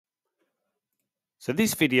So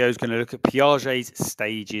this video is going to look at Piaget's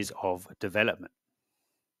stages of development.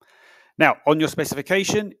 Now, on your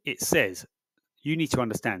specification, it says you need to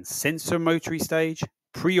understand sensomotory stage,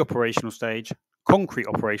 pre-operational stage, concrete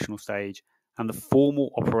operational stage, and the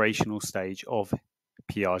formal operational stage of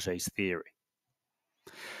Piaget's theory.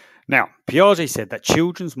 Now, Piaget said that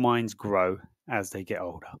children's minds grow as they get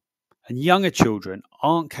older, and younger children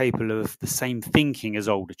aren't capable of the same thinking as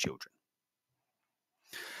older children.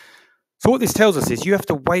 So what this tells us is you have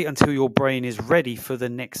to wait until your brain is ready for the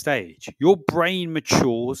next stage. Your brain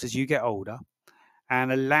matures as you get older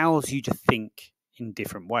and allows you to think in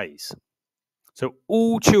different ways. So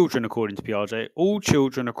all children, according to Piaget, all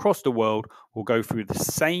children across the world will go through the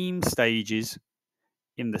same stages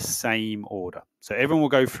in the same order. So everyone will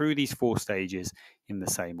go through these 4 stages in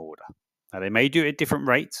the same order. Now they may do it at different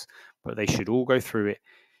rates, but they should all go through it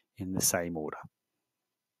in the same order.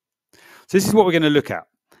 So this is what we're going to look at.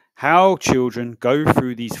 How children go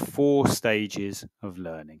through these 4 stages of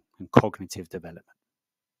learning and cognitive development.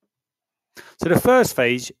 So the first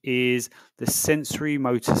phase is the sensory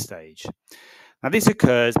motor stage. Now this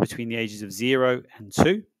occurs between the ages of 0 and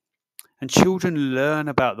 2, and children learn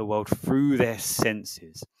about the world through their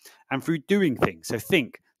senses and through doing things. So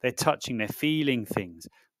think, they're touching, they're feeling things,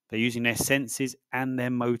 they're using their senses and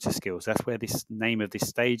their motor skills. That's where this name of this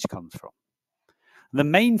stage comes from. The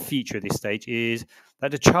main feature of this stage is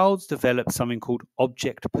that the child's developed something called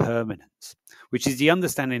object permanence, which is the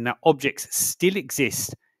understanding that objects still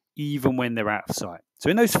exist even when they're out of sight. So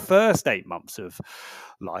in those first 8 months of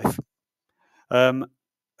life,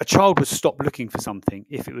 a child would stop looking for something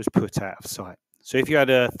if it was put out of sight. So if you had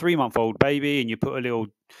a 3-month-old baby and you put a little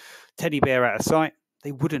teddy bear out of sight,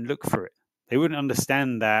 they wouldn't look for it. They wouldn't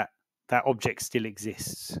understand that that object still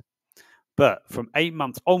exists. But from 8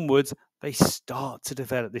 months onwards, they start to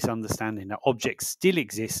develop this understanding that objects still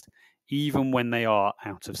exist even when they are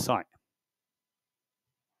out of sight.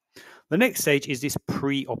 The next stage is this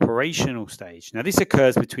pre-operational stage. Now, this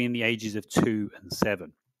occurs between the ages of 2 and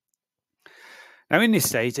 7. Now, in this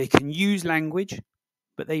stage, they can use language,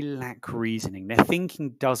 but they lack reasoning. Their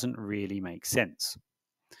thinking doesn't really make sense.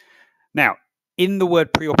 Now, in the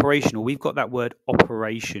word pre-operational, we've got that word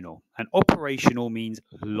operational. And operational means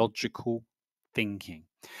logical thinking.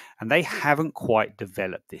 And they haven't quite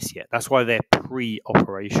developed this yet. That's why they're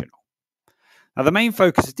pre-operational. Now, the main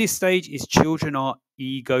focus at this stage is children are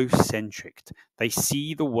egocentric. They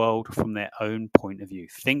see the world from their own point of view.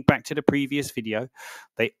 Think back to the previous video.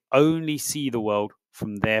 They only see the world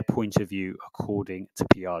from their point of view, according to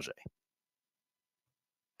Piaget.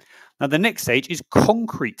 Now, the next stage is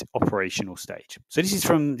concrete operational stage. So this is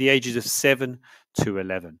from the ages of 7 to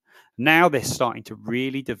 11. Now they're starting to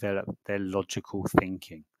really develop their logical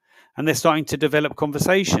thinking. And they're starting to develop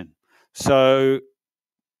conversation. So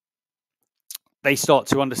they start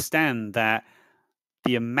to understand that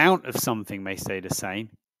the amount of something may stay the same,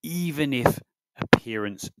 even if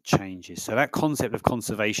appearance changes. So that concept of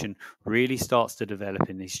conservation really starts to develop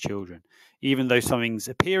in these children. Even though something's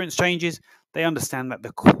appearance changes, they understand that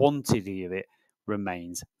the quantity of it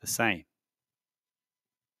remains the same.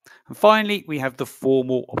 And finally, we have the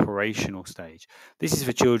formal operational stage. This is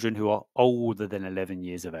for children who are older than 11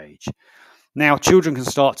 years of age. Now, children can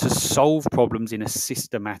start to solve problems in a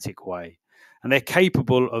systematic way. And they're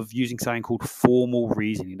capable of using something called formal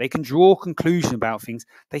reasoning. They can draw conclusions about things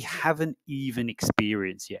they haven't even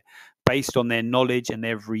experienced yet, based on their knowledge and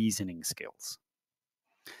their reasoning skills.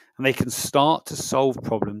 And they can start to solve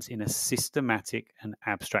problems in a systematic and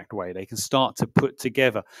abstract way. They can start to put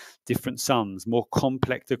together different sums, more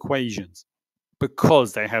complex equations,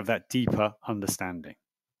 because they have that deeper understanding.